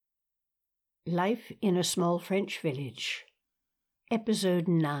Life in a Small French Village. Episode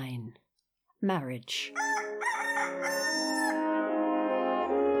 9. Marriage.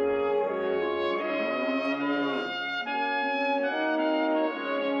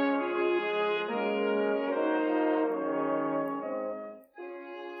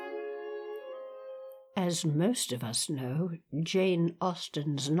 As most of us know, Jane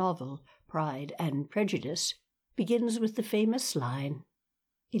Austen's novel, Pride and Prejudice, begins with the famous line,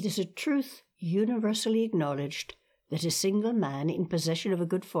 "It is a truth universally acknowledged that a single man in possession of a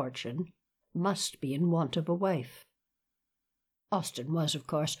good fortune must be in want of a wife." Austen was, of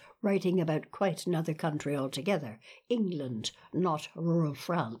course, writing about quite another country altogether, England, not rural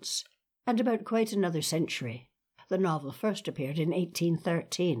France, and about quite another century. The novel first appeared in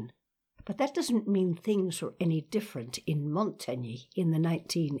 1813. But that doesn't mean things were any different in Montaigne in the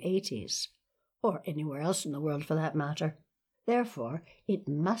 1980s, or anywhere else in the world for that matter. Therefore, it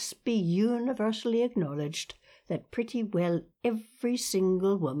must be universally acknowledged that pretty well every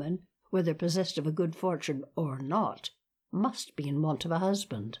single woman, whether possessed of a good fortune or not, must be in want of a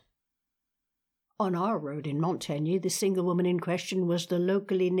husband. On our road in Montaigne, the single woman in question was the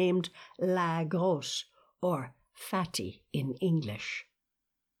locally named La Grosse, or Fatty in English.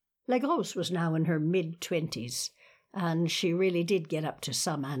 La Grosse was now in her mid-20s, and she really did get up to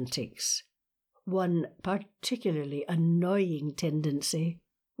some antics. One particularly annoying tendency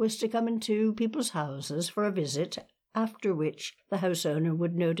was to come into people's houses for a visit, after which the house owner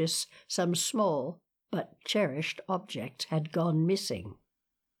would notice some small but cherished object had gone missing.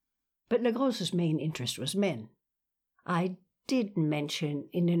 But La Grosse's main interest was men. I did mention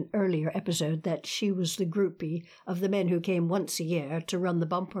in an earlier episode that she was the groupie of the men who came once a year to run the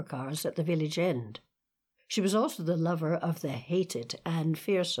bumper cars at the village end. She was also the lover of the hated and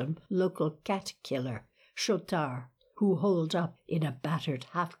fearsome local cat killer, Chotard, who holed up in a battered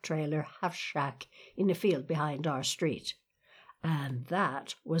half-trailer, half-shack in a field behind our street. And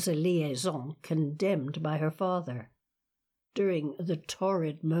that was a liaison condemned by her father. During the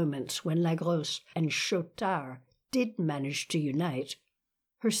torrid moments when La Grosse and Chotard did manage to unite,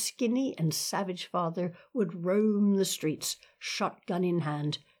 her skinny and savage father would roam the streets, shotgun in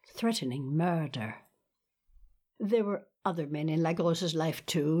hand, threatening murder. There were other men in La Grosse's life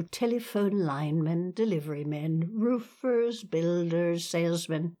too, telephone linemen, delivery men, roofers, builders,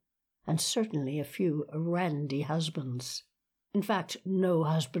 salesmen, and certainly a few randy husbands. In fact, no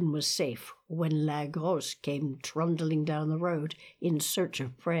husband was safe when La Grosse came trundling down the road in search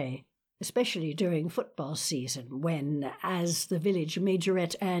of prey, especially during football season when, as the village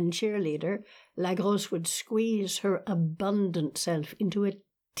majorette and cheerleader, La Grosse would squeeze her abundant self into a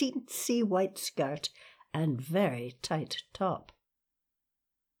teensy white skirt and very tight top.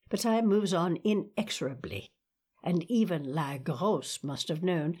 But time moves on inexorably, and even La Grosse must have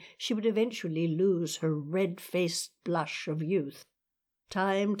known she would eventually lose her red-faced blush of youth.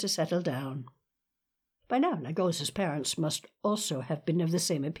 Time to settle down. By now, La Grosse's parents must also have been of the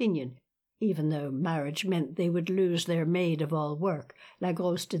same opinion. Even though marriage meant they would lose their maid of all work, La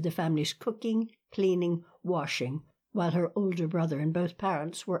Grosse did the family's cooking, cleaning, washing, while her older brother and both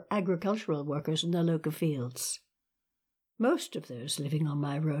parents were agricultural workers in the local fields. Most of those living on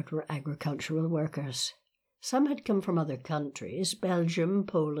my road were agricultural workers. Some had come from other countries, Belgium,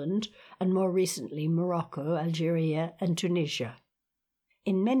 Poland, and more recently Morocco, Algeria, and Tunisia.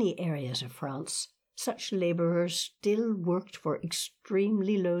 In many areas of France, such labourers still worked for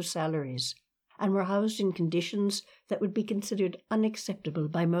extremely low salaries and were housed in conditions that would be considered unacceptable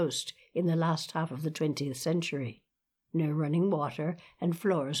by most in the last half of the 20th century. No running water and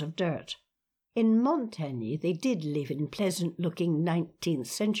floors of dirt. In Montaigne they did live in pleasant-looking 19th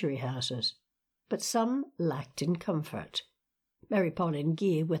century houses, but some lacked in comfort. Marie-Paul and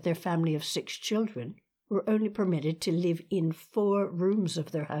Guy, with their family of 6 children, were only permitted to live in 4 rooms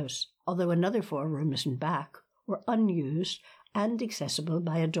of their house, although another 4 rooms in back were unused and accessible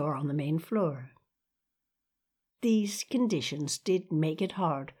by a door on the main floor. These conditions did make it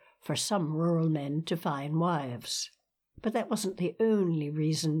hard for some rural men to find wives. But that wasn't the only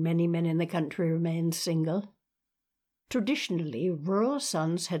reason many men in the country remained single. Traditionally, rural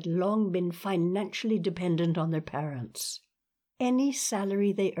sons had long been financially dependent on their parents. Any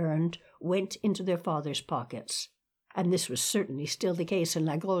salary they earned went into their father's pockets, and this was certainly still the case in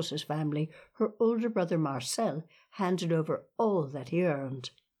La Grosse's family. Her older brother Marcel handed over all that he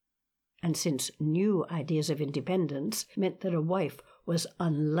earned. And since new ideas of independence meant that a wife was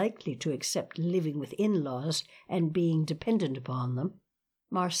unlikely to accept living with in-laws and being dependent upon them,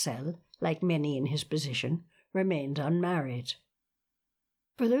 Marcel, like many in his position, remained unmarried.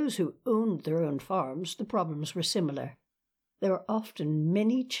 For those who owned their own farms, the problems were similar. There were often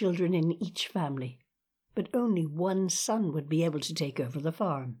many children in each family, but only one son would be able to take over the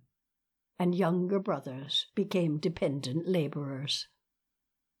farm, and younger brothers became dependent labourers.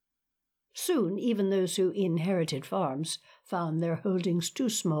 Soon, even those who inherited farms found their holdings too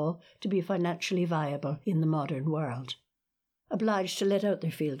small to be financially viable in the modern world. Obliged to let out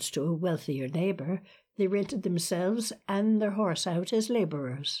their fields to a wealthier neighbour, they rented themselves and their horse out as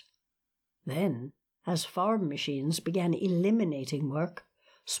labourers. Then, as farm machines began eliminating work,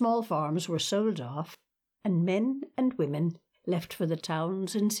 small farms were sold off, and men and women left for the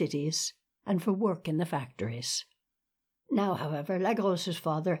towns and cities and for work in the factories. Now, however, Lagrosse's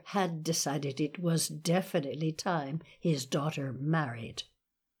father had decided it was definitely time his daughter married,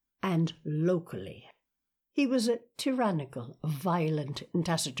 and locally. He was a tyrannical, violent, and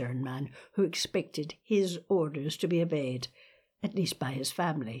taciturn man who expected his orders to be obeyed, at least by his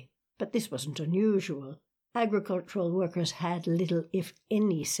family. But this wasn't unusual. Agricultural workers had little, if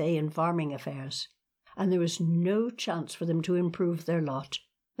any, say in farming affairs, and there was no chance for them to improve their lot,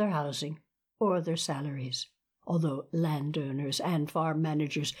 their housing, or their salaries, although landowners and farm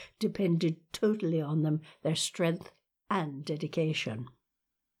managers depended totally on them, their strength and dedication.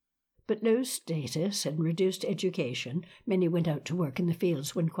 But low status and reduced education, many went out to work in the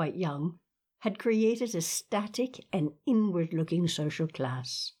fields when quite young, had created a static and inward-looking social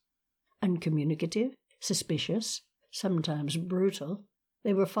class. Uncommunicative, suspicious, sometimes brutal,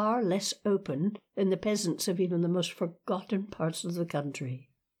 they were far less open than the peasants of even the most forgotten parts of the country.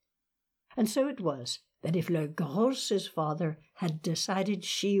 And so it was that if Lagrosse's father had decided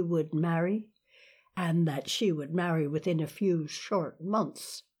she would marry, and that she would marry within a few short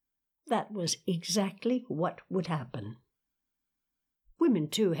months, that was exactly what would happen. Women,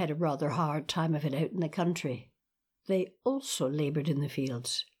 too, had a rather hard time of it out in the country. They also laboured in the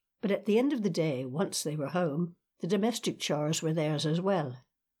fields, but at the end of the day, once they were home, the domestic chores were theirs as well.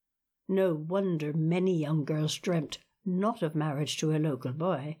 No wonder many young girls dreamt not of marriage to a local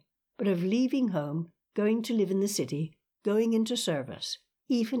boy, but of leaving home, going to live in the city, going into service,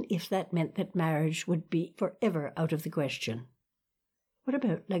 even if that meant that marriage would be forever out of the question. What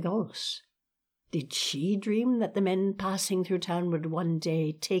about Lagrosse? Did she dream that the men passing through town would one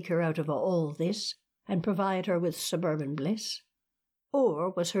day take her out of all this and provide her with suburban bliss?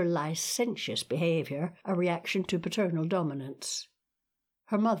 Or was her licentious behaviour a reaction to paternal dominance?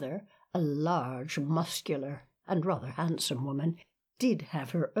 Her mother, a large, muscular, and rather handsome woman, did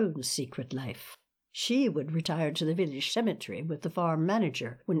have her own secret life. She would retire to the village cemetery with the farm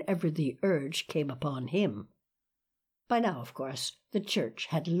manager whenever the urge came upon him. By now, of course, the church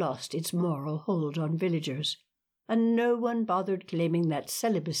had lost its moral hold on villagers, and no one bothered claiming that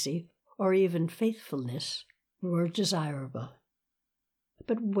celibacy, or even faithfulness, were desirable.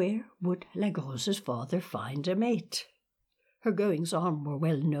 But where would Lagrosse's father find a mate? Her goings-on were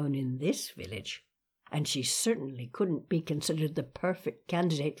well known in this village, and she certainly couldn't be considered the perfect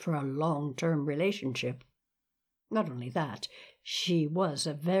candidate for a long-term relationship. Not only that, she was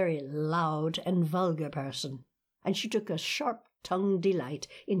a very loud and vulgar person, and she took a sharp-tongued delight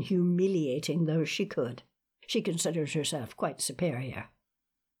in humiliating those she could. She considered herself quite superior.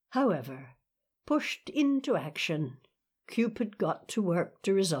 However, pushed into action, Cupid got to work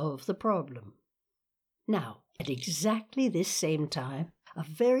to resolve the problem. Now, at exactly this same time, a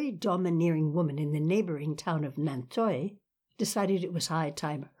very domineering woman in the neighbouring town of Nanteuil decided it was high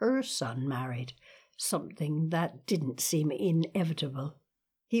time her son married, something that didn't seem inevitable.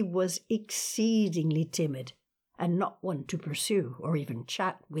 He was exceedingly timid, and not one to pursue or even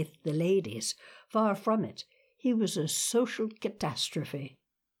chat with the ladies. Far from it, he was a social catastrophe,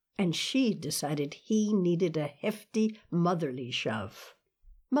 and she decided he needed a hefty motherly shove.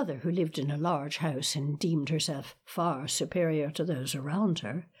 Mother, who lived in a large house and deemed herself far superior to those around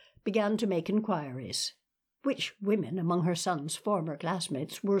her, began to make inquiries. Which women among her son's former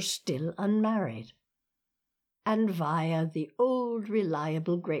classmates were still unmarried? And via the old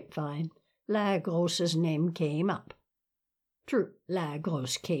reliable grapevine, Lagrosse's name came up. True,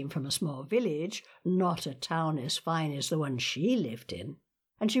 Lagrosse came from a small village, not a town as fine as the one she lived in,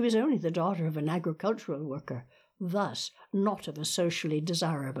 and she was only the daughter of an agricultural worker, thus not of a socially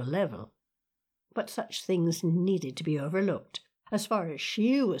desirable level. But such things needed to be overlooked. As far as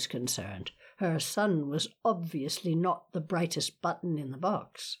she was concerned, her son was obviously not the brightest button in the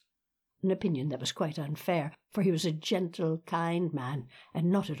box. An opinion that was quite unfair, for he was a gentle, kind man,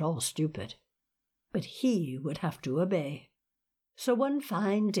 and not at all stupid. But he would have to obey. So one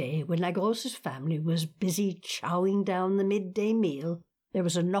fine day, when Lagrosse's family was busy chowing down the midday meal, there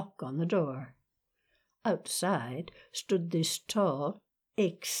was a knock on the door. Outside stood this tall,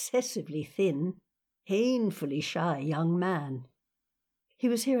 excessively thin, painfully shy young man. He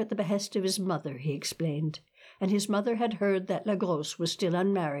was here at the behest of his mother, he explained, and his mother had heard that Lagrosse was still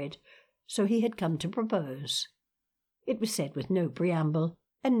unmarried, so he had come to propose. It was said with no preamble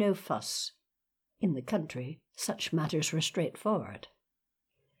and no fuss. In the country, such matters were straightforward.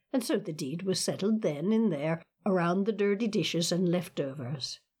 And so the deed was settled then and there around the dirty dishes and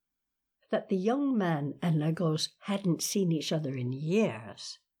leftovers. That the young man and Lagrosse hadn't seen each other in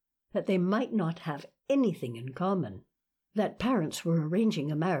years, that they might not have anything in common, that parents were arranging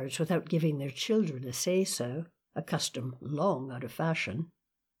a marriage without giving their children a say-so, a custom long out of fashion,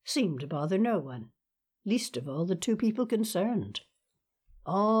 seemed to bother no one, least of all the two people concerned.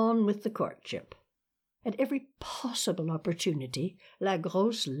 On with the courtship. At every possible opportunity,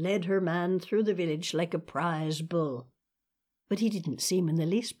 Lagrosse led her man through the village like a prize bull. But he didn't seem in the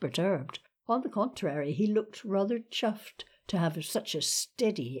least perturbed. On the contrary, he looked rather chuffed to have such a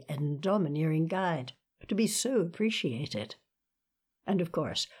steady and domineering guide, to be so appreciated. And of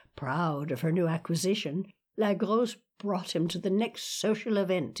course, proud of her new acquisition, Lagrosse brought him to the next social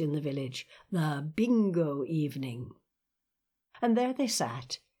event in the village, the bingo evening. And there they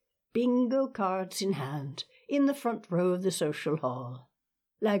sat, bingo cards in hand, in the front row of the social hall.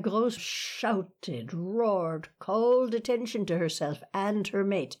 Lagrosse shouted, roared, called attention to herself and her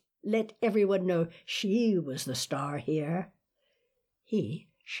mate, let everyone know she was the star here. He,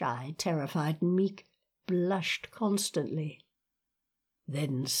 shy, terrified, and meek, blushed constantly.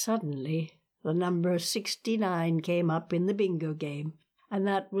 Then suddenly the number 69 came up in the bingo game, and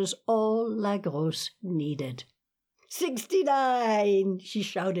that was all Lagrosse needed. 69! She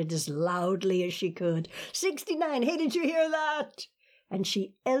shouted as loudly as she could. 69! Hey, did you hear that? And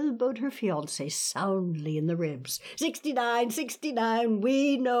she elbowed her fiancé soundly in the ribs. 69, 69,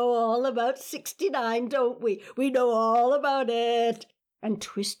 we know all about 69, don't we? We know all about it. And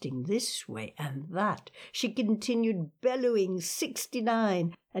twisting this way and that, she continued bellowing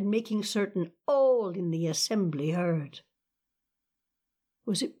 69 and making certain all in the assembly heard.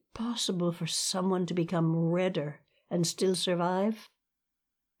 Was it possible for someone to become redder and still survive?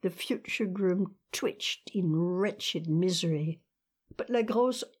 The future groom twitched in wretched misery, but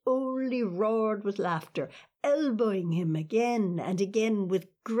Lagrosse only roared with laughter, elbowing him again and again with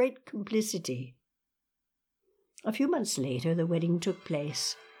great complicity. A few months later, the wedding took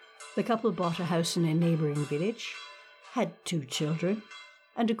place. The couple bought a house in a neighbouring village, had 2 children,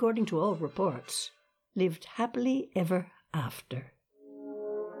 and according to all reports, lived happily ever after.